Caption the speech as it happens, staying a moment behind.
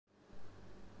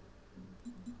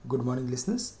Good morning,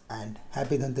 listeners, and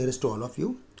happy Dhanteras to all of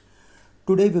you.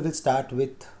 Today, we will start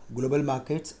with global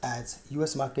markets as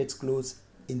US markets close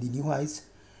in the new highs.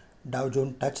 Dow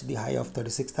Jones touched the high of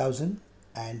 36,000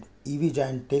 and EV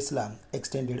giant Tesla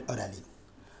extended a rally.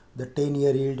 The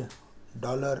 10-year yield,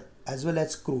 dollar as well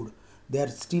as crude, they are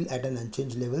still at an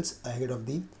unchanged levels ahead of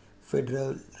the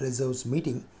Federal Reserve's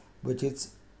meeting, which is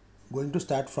going to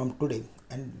start from today,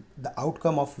 and the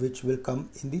outcome of which will come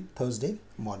in the Thursday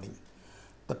morning.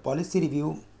 The policy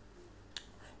review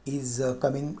is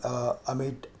coming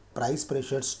amid price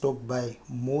pressure stoked by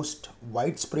most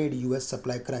widespread US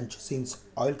supply crunch since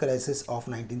oil crisis of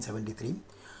 1973.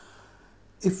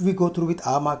 If we go through with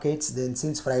our markets, then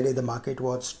since Friday the market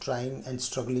was trying and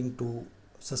struggling to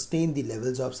sustain the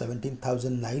levels of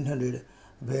 17,900,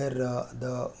 where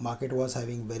the market was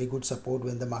having very good support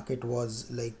when the market was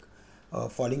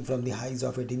falling from the highs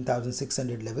of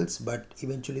 18,600 levels, but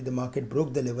eventually the market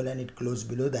broke the level and it closed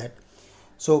below that.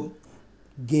 So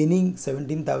gaining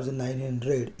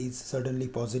 17,900 is certainly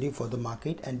positive for the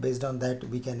market, and based on that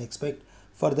we can expect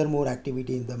further more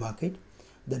activity in the market.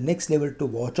 The next level to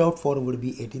watch out for would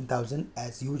be 18,000,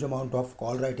 as huge amount of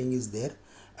call writing is there,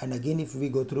 and again if we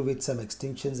go through with some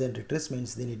extinctions and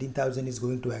retracements, then 18,000 is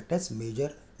going to act as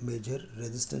major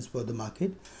resistance for the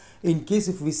market. In case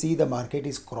if we see the market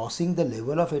is crossing the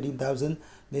level of 18,000,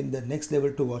 then the next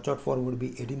level to watch out for would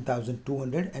be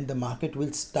 18,200, and the market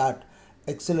will start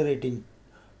accelerating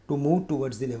to move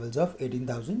towards the levels of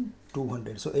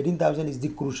 18,200. So 18,000 is the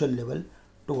crucial level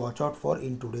to watch out for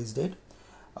in today's date.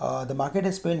 The market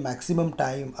has spent maximum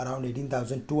time around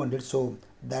 18,200, so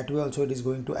that way also it is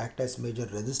going to act as major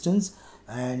resistance.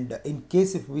 And in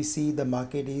case if we see the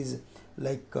market is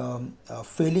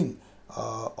failing,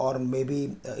 or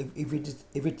maybe if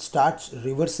it starts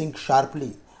reversing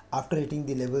sharply after hitting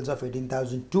the levels of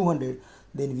 18,200,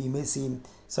 then we may see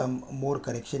some more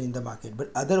correction in the market. But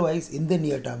otherwise, in the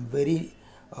near term,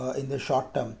 in the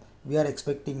short term, we are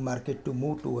expecting market to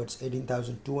move towards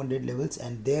 18,200 levels,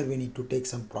 and there we need to take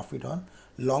some profit on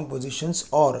long positions,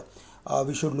 or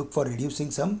we should look for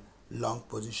reducing some long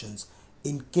positions.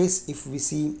 In case if we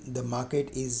see the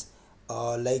market is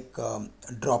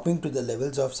dropping to the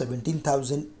levels of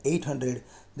 17,800,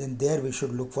 then there we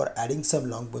should look for adding some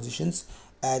long positions,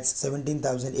 as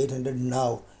 17,800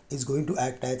 now is going to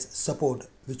act as support,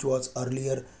 which was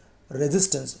earlier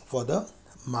resistance for the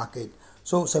market.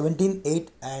 So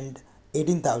 17,800 and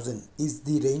 18,000 is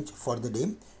the range for the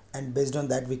day, and based on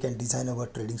that we can design our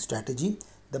trading strategy.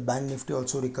 The bank Nifty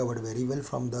also recovered very well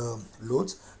from the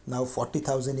lows. Now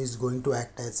 40,000 is going to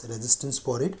act as resistance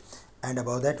for it, and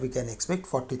above that we can expect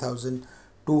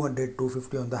 40,200,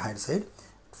 250 on the higher side.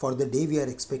 For the day we are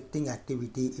expecting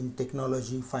activity in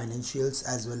technology, financials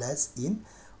as well as in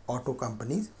auto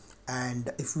companies.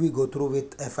 And if we go through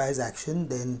with FI's action,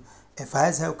 then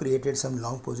FIs have created some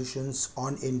long positions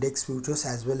on index futures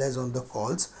as well as on the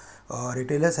calls.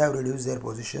 Retailers have reduced their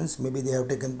positions. Maybe they have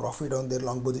taken profit on their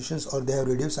long positions, or they have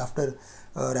reduced after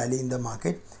rally in the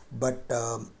market. But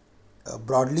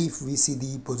broadly, if we see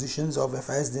the positions of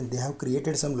FIs, then they have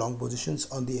created some long positions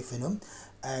on the FNM,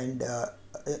 and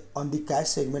on the cash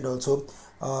segment also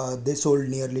they sold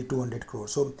nearly 200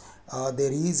 crores. So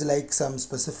there is some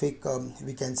specific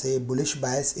we can say bullish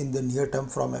bias in the near term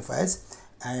from FIs,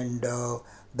 and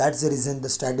that's the reason the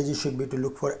strategy should be to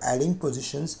look for adding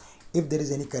positions if there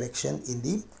is any correction in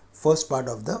the first part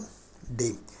of the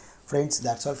day. Friends,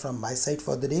 that's all from my side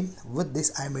for the day. With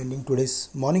this, I am ending today's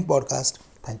morning podcast.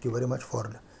 Thank you very much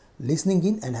for listening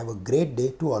in, and have a great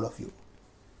day to all of you.